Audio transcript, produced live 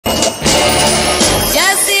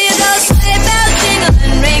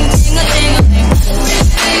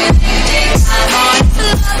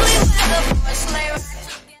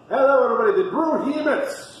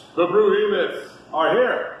Brew units are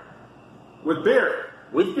here with beer.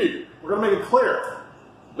 With beer. We're going to make it clear.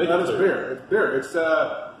 That is beer. It's beer. It's,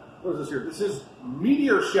 what is this here? This is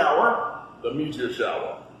Meteor Shower. The Meteor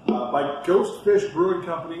Shower. By Ghost Fish Brewing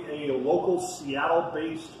Company, a local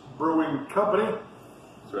Seattle-based brewing company.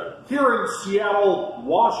 That's right. Here in Seattle,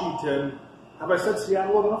 Washington. Have I said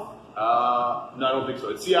Seattle enough? No, I don't think so.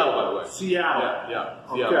 It's Seattle, by the way. Seattle. Yeah.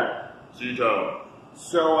 Seattle. Okay. Seattle.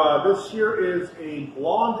 So this here is a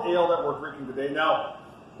blonde ale that we're drinking today. Now,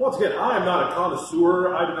 once again, I am not a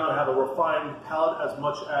connoisseur. I do not have a refined palate as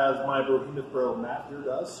much as my behemoth bro Matt here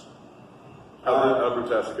does. How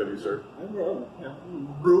fantastic of you, sir.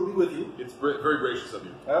 Ruby with you. It's very gracious of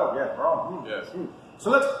you. Oh, yeah, wrong. Yes.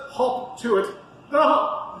 So let's hop to it.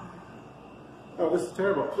 Oh, this is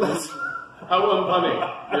terrible. How unfunny.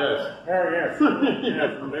 Yes. Oh, yes.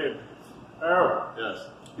 Yes, indeed. Oh. Yes.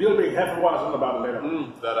 You'll be hefty watching about it later.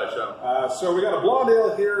 That I shall. So we got a blonde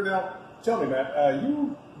ale here. Now, tell me, Matt,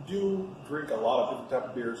 you do drink a lot of different types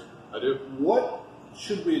of beers. I do. What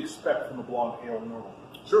should we expect from a blonde ale normally?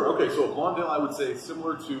 Sure. Okay. So a blonde ale, I would say,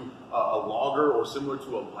 similar to a lager or similar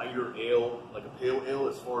to a lighter ale, like a pale ale,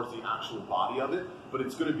 as far as the actual body of it. But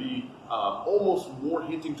it's going to be almost more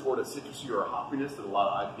hinting toward a citrusy or a hoppiness that a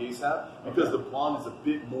lot of IPAs have, because the blonde is a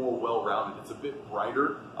bit more well-rounded. It's a bit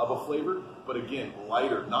brighter of a flavor, but again,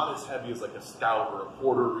 lighter, not as heavy as like a stout or a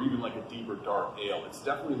porter or even like a deep or dark ale. It's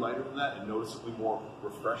definitely lighter than that and noticeably more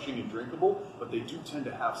refreshing and drinkable, but they do tend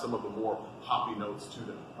to have some of the more hoppy notes to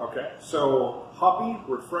them. Okay, so hoppy,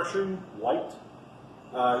 refreshing, light.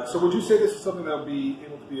 So would you say this is something that would be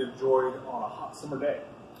able to be enjoyed on a hot summer day?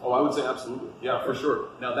 Oh, I would say absolutely. Yeah, for sure.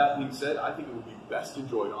 Now, that being said, I think it would be best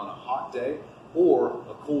enjoyed on a hot day or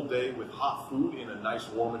a cold day with hot food in a nice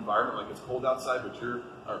warm environment. Like it's cold outside, but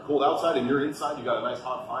cold outside and you're inside. You got a nice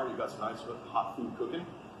hot fire. You got some nice hot food cooking,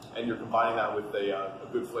 and you're combining that with a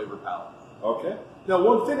good flavor palette. Okay. Now,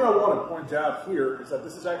 one thing I want to point out here is that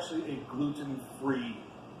this is actually a gluten-free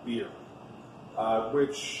beer,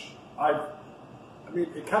 which I mean,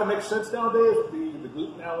 it kind of makes sense nowadays with the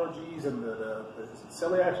gluten allergies and the is it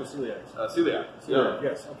celiacs or celiacs? Celiac. Celiac,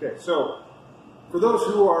 yes. Okay, so for those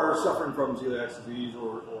who are suffering from celiac disease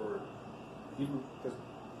or even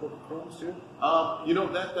Crohn's too? You know,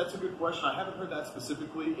 that's a good question. I haven't heard that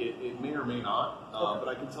specifically. It may or may not, but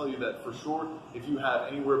I can tell you that for sure, if you have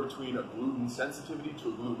anywhere between a gluten sensitivity to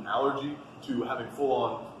a gluten allergy to having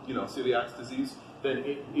full-on, celiac disease, then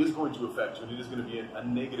it is going to affect you, and it is going to be a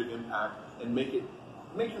negative impact and make you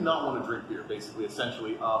not want to drink beer, basically,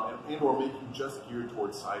 essentially, and or make you just geared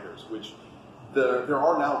towards ciders, which there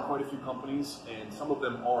are now quite a few companies, and some of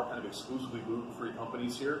them are kind of exclusively gluten-free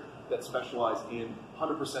companies here that specialize in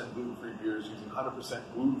 100% gluten-free beers using 100%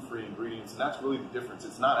 gluten-free ingredients, and that's really the difference.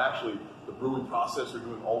 It's not actually the brewing process or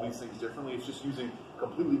doing all these things differently. It's just using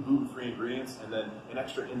completely gluten-free ingredients and then an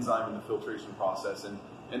extra enzyme in the filtration process, and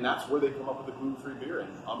that's where they come up with the gluten-free beer. And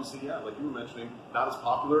obviously, yeah, like you were mentioning, not as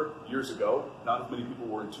popular years ago. Not as many people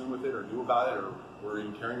were in tune with it or knew about it or were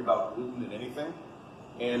even caring about gluten in anything.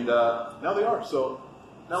 And now they are. So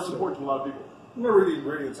now it's important to a lot of people. I'm going to read the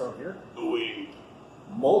ingredients on here.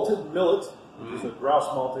 Malted millet, which is a grouse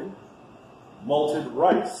malting. Malted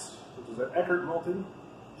rice, which is an Eckert malting.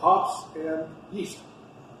 Hops and yeast.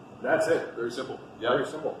 That's it. Very simple. Yeah. Very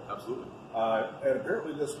simple. Absolutely. And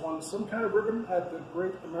apparently this won some kind of ribbon at the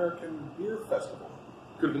Great American Beer Festival.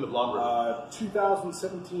 Could have been the blonde ribbon.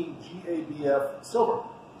 2017 GABF silver.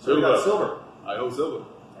 So we got silver. I hope silver.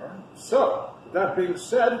 All right. So, with that being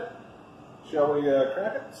said, shall we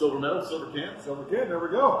crack it? Silver medal, silver can. Silver can, there we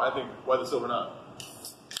go. I think, why the silver not?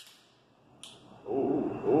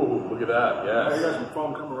 Oh, look at that, yes. You got some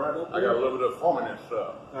foam coming right up there. I got a little bit of foam in it.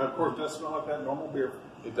 Of course, it does smell like that normal beer.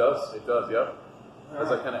 It does, yep. It has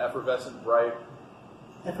that kind of effervescent, bright.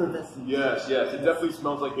 Effervescent. Yes. It definitely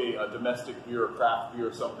smells like a domestic beer, a craft beer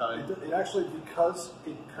of some kind. It actually, because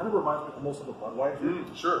it kind of reminds me almost of a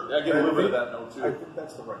Budweiser. Sure. Yeah, I get a little bit of that note too. I think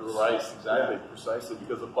that's the rice. The rice, exactly, precisely.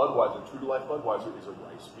 Because a Budweiser, true to life Budweiser, is a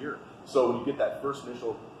rice beer. So when you get that first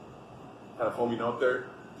initial kind of foamy note there,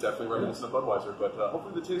 definitely reminiscent of Budweiser. But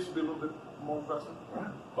hopefully the taste will be a little bit more impressive. All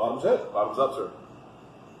right. Bottoms up. Bottoms up, sir.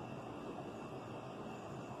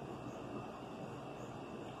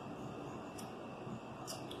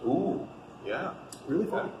 Ooh, yeah. Really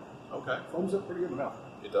foamy. Okay. Foams up pretty good in the mouth.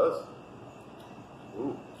 It does.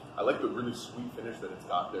 Ooh. I like the really sweet finish that it's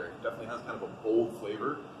got there. It definitely has kind of a bold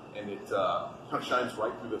flavor, and it kind of shines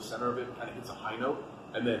right through the center of it, kind of hits a high note,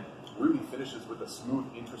 and then really finishes with a smooth,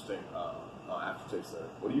 interesting aftertaste there.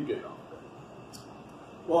 What are you getting off of it?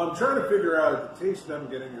 Well, I'm trying to figure out if the taste that I'm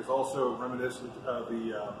getting is also reminiscent of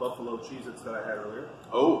the Buffalo Cheez-Its that I had earlier.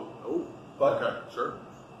 Oh. But okay, sure.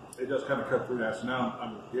 it does kind of cut through that. So now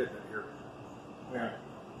I'm getting it here. Yeah.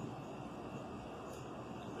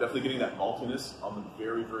 Definitely getting that maltiness on the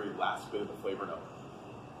very, very last bit of the flavor note.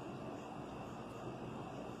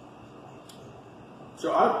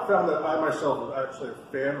 So I've found that I myself am actually a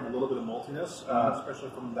fan of a little bit of maltiness, especially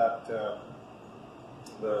from that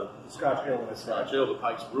the Scotch ale. The Scotch ale, the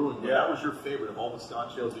Pike's Brewing. Yeah. That was your favorite of all the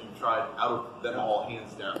Scotch ales that you've tried out of them all,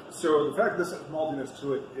 hands down. So the fact that this has maltiness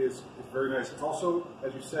to it is very nice. It's also,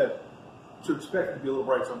 as you said, to expect it to be a little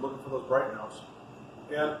bright, so I'm looking for those bright notes.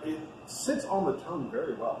 And it sits on the tongue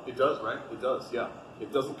very well. It does, right? It does, yeah.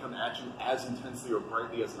 It doesn't come at you as intensely or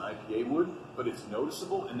brightly as an IPA would, but it's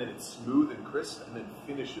noticeable, and then it's smooth and crisp, and then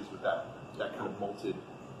finishes with that kind of malted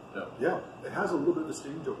note. Yeah, it has a little bit of a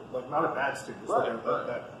sting to it, like not a bad sting, just right, like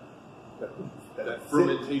that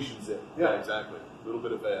fermentation zip. Yeah, exactly. A little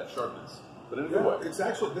bit of sharpness, but in a good way. It's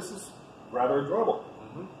actually, this is rather enjoyable.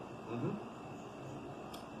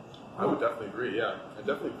 I would definitely agree, yeah. And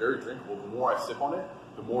definitely very drinkable. The more I sip on it,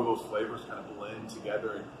 the more those flavors kind of blend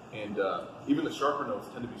together, and even the sharper notes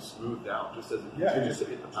tend to be smoothed out just as it continues to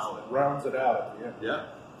hit the palate. Rounds it out at the end. Yeah,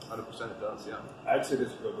 100% it does, yeah. I'd say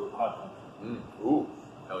this would go to a hot dog. Ooh,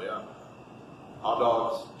 hell yeah. Hot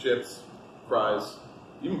dogs, chips, fries,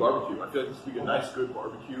 even barbecue. I feel like this would be a nice, good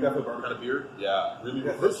barbecue kind of beer. Yeah, really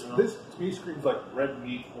refreshing. This to me screams like red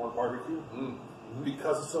meat or barbecue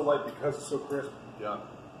because it's so light, because it's so crisp. Yeah.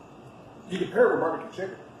 You can pair it with barbecue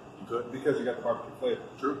chicken. You could. Because you got the barbecue flavor.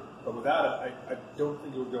 True. But without it, I don't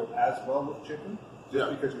think it would go as well with chicken.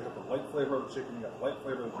 Just because you have the light flavor of the chicken, you got the light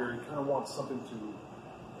flavor of the beer, you kind of want something to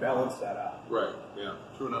balance that out. Right, yeah.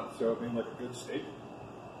 True enough. So, I mean, like a good steak,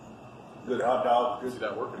 good hot dog, good, see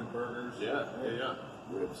that working. Good burgers. Yeah.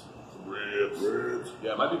 Ribs.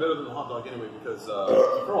 Yeah, it might be better than a hot dog anyway, because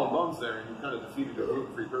you're throwing buns there and you've kind of defeated your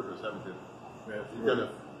gluten-free purpose, haven't you? Yeah, you kind of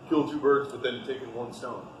killed two birds, but then taken one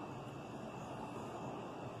stone.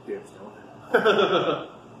 Damn stone.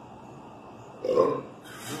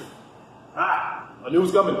 I knew it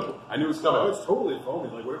was coming. Oh, it's totally foamy.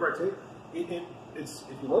 Like whatever I take, it's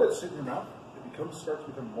if you let it sit in your mouth, it starts to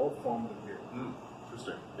become more foam than beer.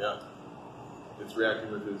 Interesting. Yeah. It's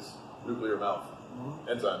reacting with his nuclear mouth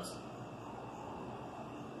enzymes.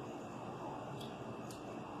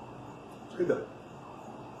 It's good though.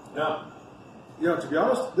 Now, to be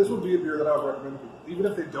honest, this would be a beer that I would recommend to people, even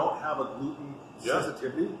if they don't have a gluten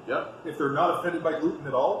sensitivity. Yeah. If they're not offended by gluten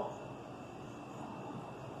at all.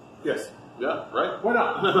 Yes. Yeah, right? Why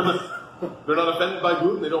not? They're not offended by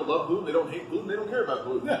gluten, they don't love gluten, they don't hate gluten, they don't care about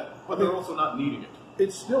gluten. Yeah. But they're also not needing it.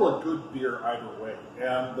 It's still a good beer either way.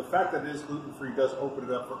 And the fact that it is gluten-free does open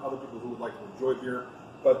it up for other people who would like to enjoy beer.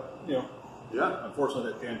 But,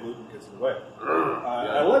 unfortunately that damn gluten gets in the way.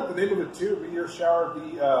 I like the name of it too, Meteor Shower.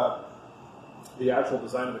 The actual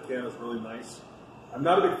design of the can is really nice. I'm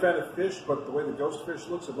not a big fan of fish, but the way the ghost fish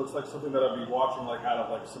looks, it looks like something that I'd be watching like out of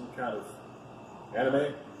like some kind of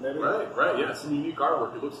anime, maybe? Right, yeah. Some unique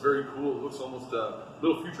artwork. It looks very cool. It looks almost a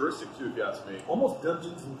little futuristic, too, if you ask me. Almost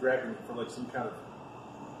Dungeons and Dragons for like some kind of...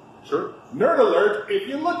 Sure. Nerd alert! If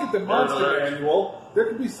you look at the Monster Manual, there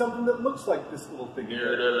could be something that looks like this little thing.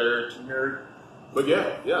 Nerd alert. Nerd. But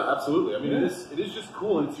yeah, absolutely. I mean, it is just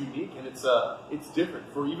cool and it's unique and it's different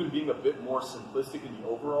for even being a bit more simplistic in the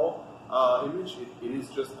overall image. It is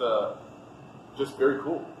just very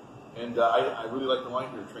cool. And I really like the line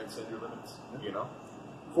here, transcend your limits,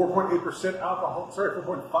 4.8% alcohol,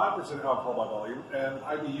 4.5% alcohol by volume, and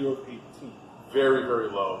IBU of 18. Very, very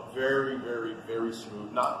low. Very, very, very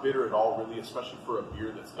smooth. Not bitter at all, really, especially for a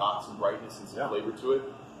beer that's got some brightness and some flavor to it.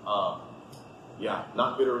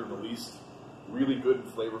 Not bitter in the least. Really good and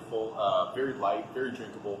flavorful. Very light, very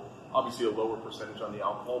drinkable. Obviously a lower percentage on the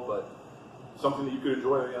alcohol, but something that you could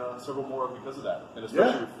enjoy several more of because of that. And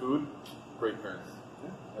especially with food, great pairing.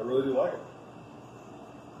 I really do like it.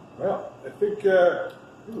 Well, I think there's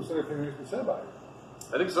everything that needs to be said about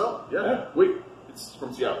it. I think so. Yeah. Wait, it's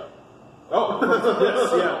from Seattle. Oh, yes,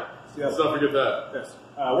 Seattle. Let's not forget that. Yes.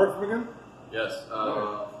 Where from again? Yes.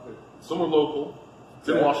 Somewhere local. It's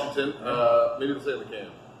in Washington. Maybe it'll say on the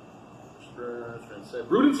can.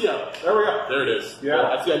 Brewed in Seattle. There we go. There it is. Yeah.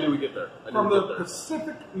 I knew we'd get there. From the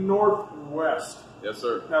Pacific Northwest. Yes,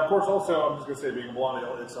 sir. Now, of course, also, I'm just going to say, being a blonde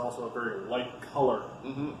ale, it's also a very light color.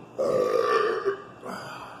 And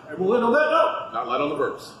we'll end on that note. Not light on the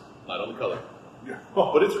verbs. Light on the color. Yeah.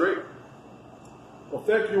 But it's great. Well,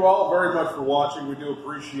 thank you all very much for watching. We do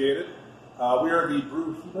appreciate it. We are the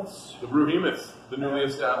Brewhemoths. The Brewhemoths. The newly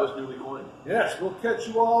established, newly coined. Yes, we'll catch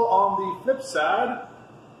you all on the flip side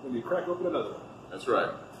when you crack open another one. That's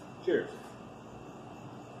right. Cheers.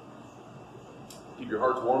 Keep your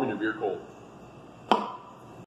hearts warm and your beer cold.